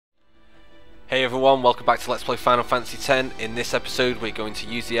Hey everyone, welcome back to Let's Play Final Fantasy X. In this episode we're going to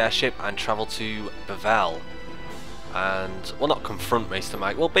use the airship and travel to Bevelle. And, well, not confront Maester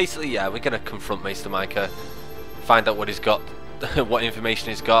Mika. Well, basically, yeah, we're going to confront Maester Mika. Find out what he's got, what information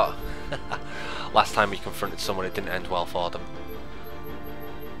he's got. Last time we confronted someone, it didn't end well for them.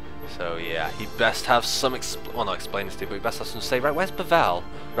 So yeah, he'd best have some, well, not explain this to you, but he'd best have some say. Right, where's Bevelle?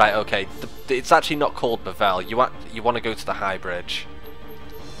 Right, okay, it's actually not called Bevelle. You want to go to the high bridge.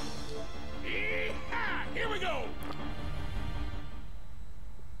 Here we go.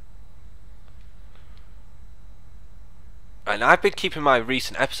 And I've been keeping my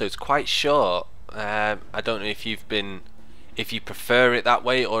recent episodes quite short. I don't know if if you prefer it that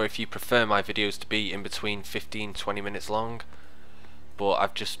way, or if you prefer my videos to be in between 15-20 minutes long. But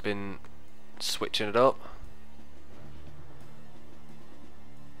I've just been switching it up.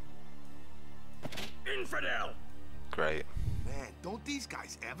 Infidel! Great. Man, don't these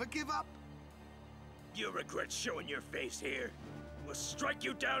guys ever give up? You regret showing your face here. We'll strike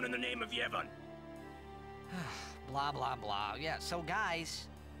you down in the name of Yevon. Blah, blah, blah. Yeah, so guys...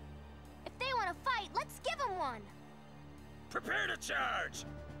 If they want to fight, let's give them one! Prepare to charge!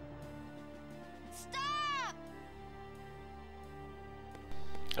 Stop!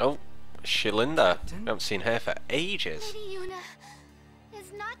 Oh, Shalinda. We haven't seen her for ages. Lady Yuna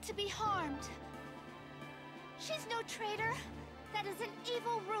is not to be harmed. She's no traitor. That is an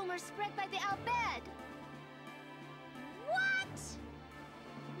evil rumor spread by the Albed. What?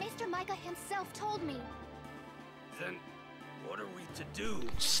 Maester Mika himself told me. Then, what are we to do?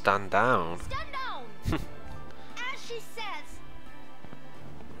 Stand down. Stand down! As she says.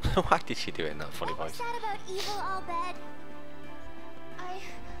 Why did she do it in that funny What was voice? that about evil Albed?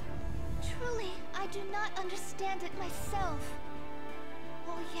 I do not understand it myself.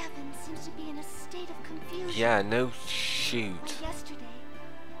 All Yevon seems to be in a state of confusion. Yeah, no shoot. Like yesterday,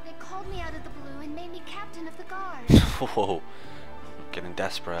 they called me out of the blue and made me captain of the guard. Whoa, getting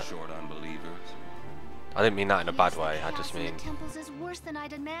desperate. Short unbelievers. I didn't mean that in a bad Yes, way. the I just chaos in mean. the temples is worse than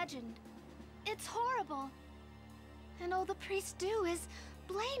I'd imagined. It's horrible, and all the priests do is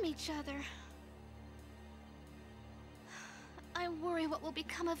blame each other. I worry what will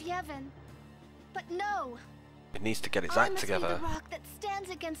become of Yevon. But no! It needs to get its I act must together. be the rock that stands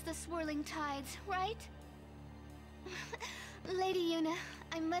against the swirling tides, right? Lady Yuna,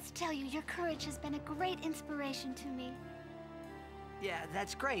 I must tell you, your courage has been a great inspiration to me. Yeah,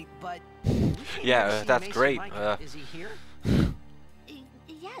 that's great, but... Yeah, that's great. Is he here?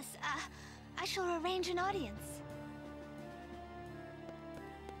 Yes, I shall arrange an audience.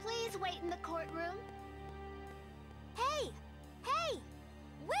 Please wait in the courtroom. Hey! Hey!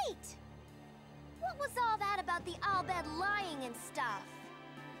 Wait! What was all that about the Albed lying and stuff?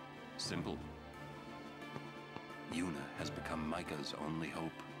 Simple. Yuna has become Mika's only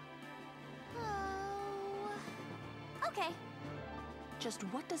hope. Oh... Okay. Just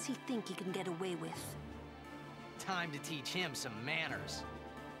what does he think he can get away with? Time to teach him some manners.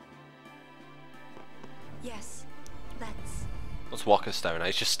 Yes, let's... What's Walker staring at?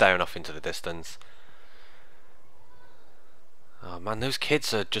 He's just staring off into the distance. Oh man, those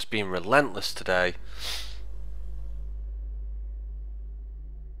kids are just being relentless today.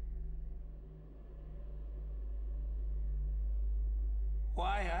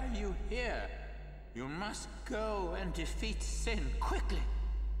 Why are you here? You must go and defeat sin quickly.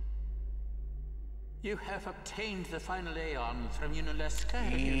 You have obtained the final Aeon from Yunalesca,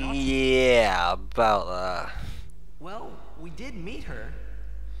 have you not? Yeah, about that. Well, we did meet her.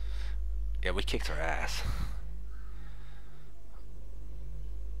 Yeah, we kicked her ass.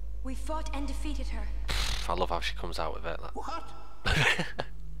 We fought and defeated her. I love how she comes out with it. What?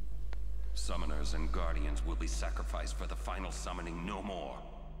 Summoners and guardians will be sacrificed for the final summoning no more.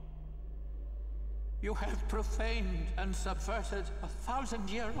 You have profaned and subverted a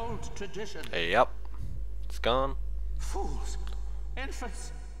 1,000-year-old tradition. Yep, it's gone. Fools!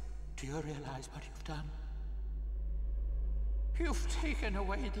 Infants! Do you realize what you've done? You've taken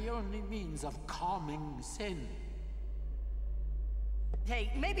away the only means of calming sin.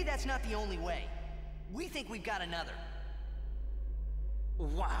 Hey, maybe that's not the only way. We think we've got another.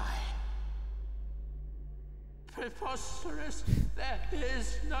 Why? Preposterous! There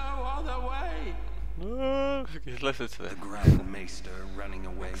is no other way! Listen to The this. Grand Maester running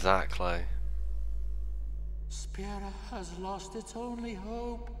away. Exactly. Spira has lost its only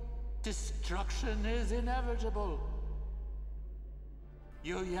hope. Destruction is inevitable.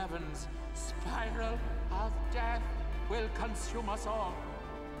 You Yevon's spiral of death will consume us all.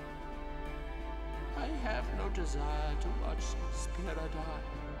 I have no desire to watch Spira die.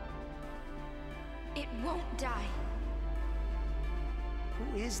 It won't die.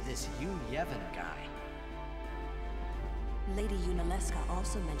 Who is this Yu Yevon guy? Lady Yunalesca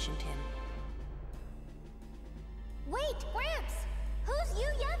also mentioned him. Wait, Gramps! Who's Yu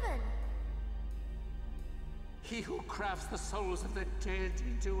Yevon? He who crafts the souls of the dead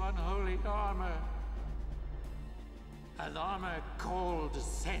into unholy armor. An armor called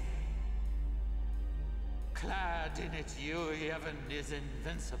Sin. Clad in it, Yu Yevon is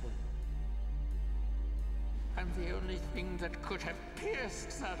invincible. And the only thing that could have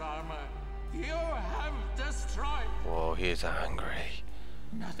pierced that armor, you have destroyed. Whoa, he is angry.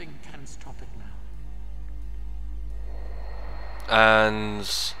 Nothing can stop it now. And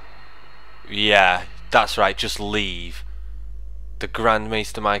yeah, that's right, just leave. The Grand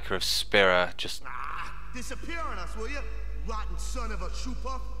Maester Mika of Spira just disappear on us, will you? Rotten son of a shoe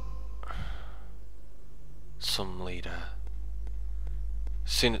puff. some leader.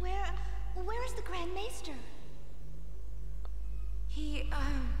 Soon. Where is the Grand Maester?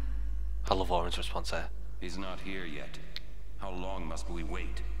 I love Oren's response there. He's not here yet. How long must we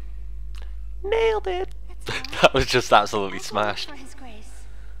wait? Nailed it. That was just absolutely smashed. For his grace.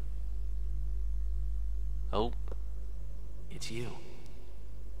 Oh. It's you.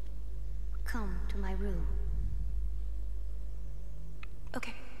 Come to my room.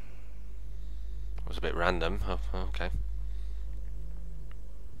 Okay. It was a bit random. Oh, okay.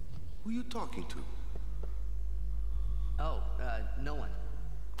 Who you talking to? Oh, no one.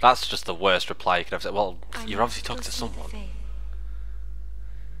 That's just the worst reply you could have said. Well, you're obviously talking to someone.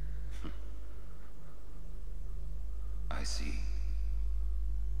 I see.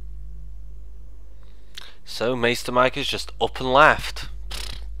 So Maester Mika's just up and left.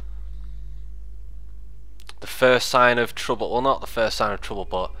 The first sign of trouble, well, not the first sign of trouble,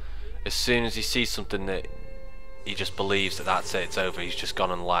 but as soon as he sees something that he just believes that that's it, it's over, he's just gone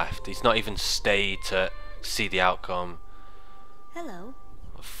and left. He's not even stayed to see the outcome. Hello.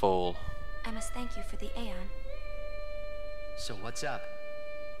 A fool. I must thank you for the Aeon. So what's up?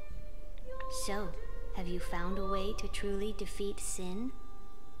 So, have you found a way to truly defeat sin?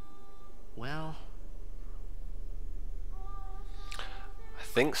 Well, I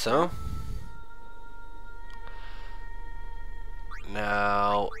think so.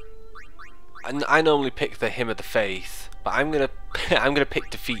 Now, I normally pick the Hymn of the Faith, but I'm gonna pick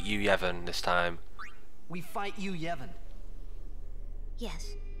defeat Yu Yevon this time. we fight Yu Yevon.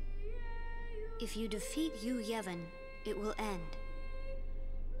 Yes. If you defeat Yu Yevon, it will end.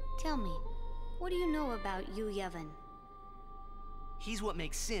 Tell me, what do you know about Yu Yevon? He's what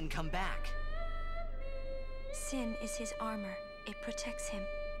makes Sin come back. Sin is his armor. It protects him.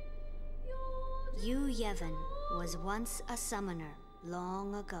 Yu Yevon was once a summoner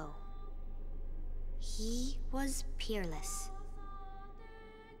long ago. He was peerless.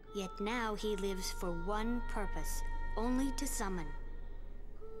 Yet now he lives for one purpose, only to summon.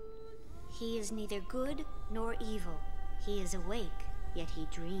 He is neither good nor evil. He is awake, yet he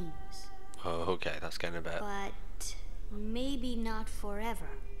dreams. Oh, okay, that's getting a bit. But maybe not forever.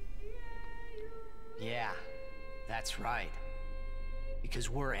 Yeah, that's right. Because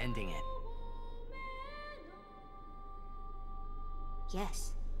we're ending it.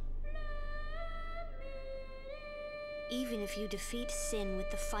 Yes. Even if you defeat Sin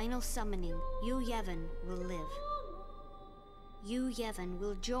with the final summoning, Yu Yevon will live. Yu Yevon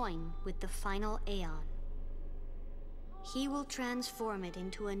will join with the final Aeon. He will transform it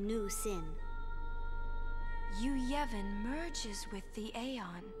into a new Sin. Yu Yevon merges with the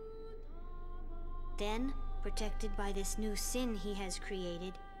Aeon. Then, protected by this new Sin he has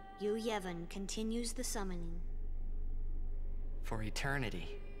created, Yu Yevon continues the summoning. For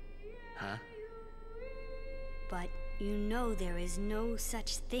eternity. Huh? But you know there is no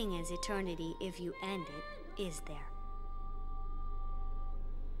such thing as eternity if you end it, is there?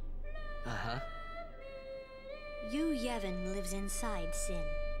 Uh-huh. Yu Yevon lives inside Sin.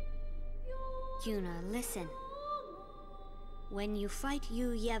 Yuna, listen. When you fight Yu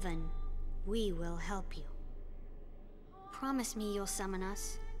Yevon, we will help you. Promise me you'll summon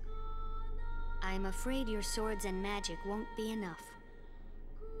us. I'm afraid your swords and magic won't be enough.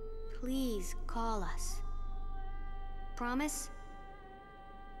 Please call us. Promise?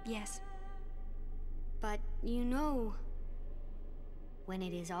 Yes. But you know, when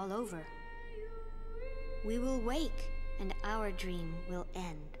it is all over, we will wake and our dream will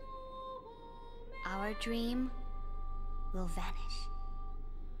end. Our dream will vanish.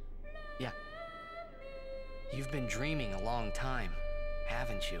 Yeah. You've been dreaming a long time,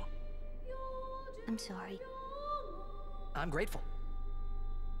 haven't you? I'm sorry. I'm grateful.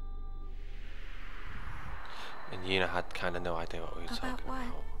 And Yuna had kind of no idea what we were talking what?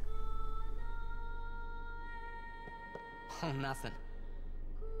 about. Oh, nothing.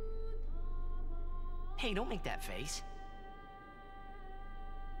 Hey, don't make that face.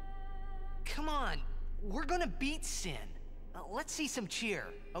 Come on, we're gonna beat Sin. Let's see some cheer,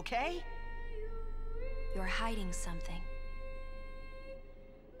 okay? You're hiding something.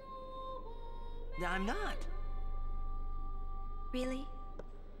 I'm not. Really?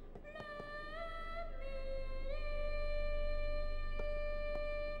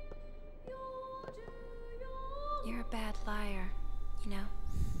 You're a bad liar, you know?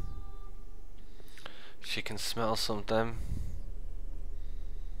 She can smell something.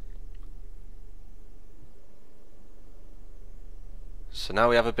 So now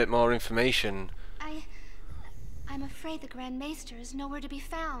we have a bit more information. I'm afraid the Grand Maester is nowhere to be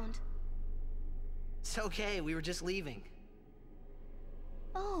found. It's okay, we were just leaving.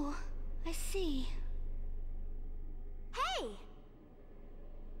 Oh, I see. Hey!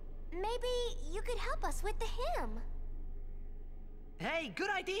 Maybe you could help us with the hymn. Hey, good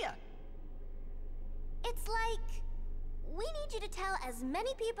idea! It's like, we need you to tell as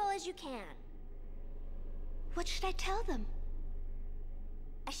many people as you can. What should I tell them?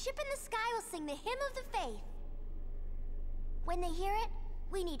 A ship in the sky will sing the hymn of the faith. When they hear it,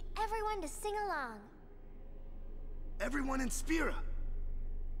 we need everyone to sing along. Everyone in Spira.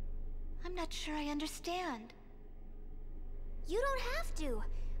 I'm not sure I understand. You don't have to.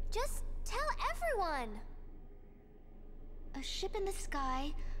 Just tell everyone. A ship in the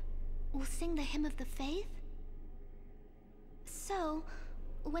sky will sing the hymn of the faith? So,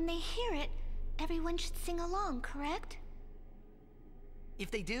 when they hear it, everyone should sing along, correct? If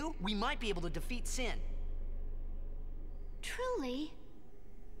they do, we might be able to defeat Sin. Truly?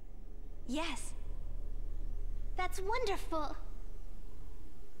 Yes. That's wonderful.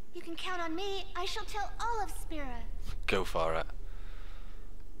 You can count on me. I shall tell all of Spira. Go for it.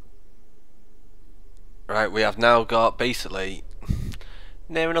 Right, we have now got basically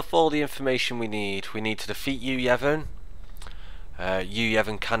near enough all the information we need. We need to defeat you, Yevon. You,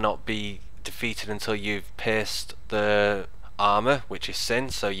 Yevon, cannot be defeated until you've pierced the armor, which is Sin.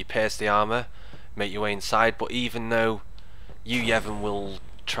 So you pierce the armor, make your way inside. But even though you, Yevon, will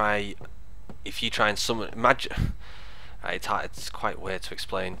try, if you try and summon magic, it's quite weird to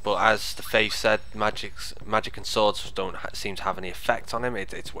explain. But as the Faith said, magic and swords don't seem to have any effect on him.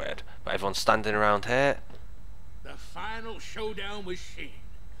 It's weird. But everyone's standing around here. The final showdown with Shin.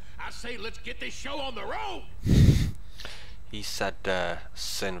 I say let's get this show on the road. He said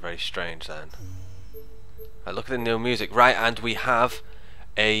Sin very strange then. Right, look at the new music. Right, and we have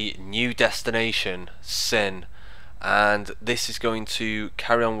a new destination, Sin. And this is going to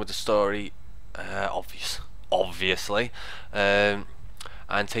carry on with the story, obviously, and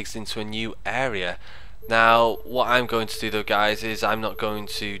takes us into a new area. Now, what I'm going to do though, guys, is I'm not going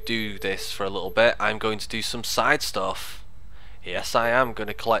to do this for a little bit. I'm going to do some side stuff. Yes, I am going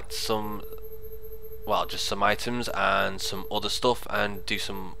to collect some, well, just some items and some other stuff, and do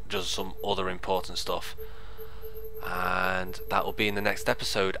just some other important stuff. And that will be in the next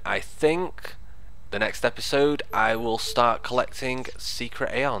episode. I think the next episode I will start collecting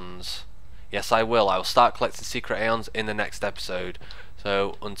secret aeons. Yes, I will. I will start collecting secret aeons in the next episode.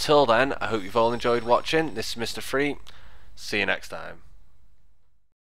 So until then, I hope you've all enjoyed watching. This is Mr. Free. See you next time.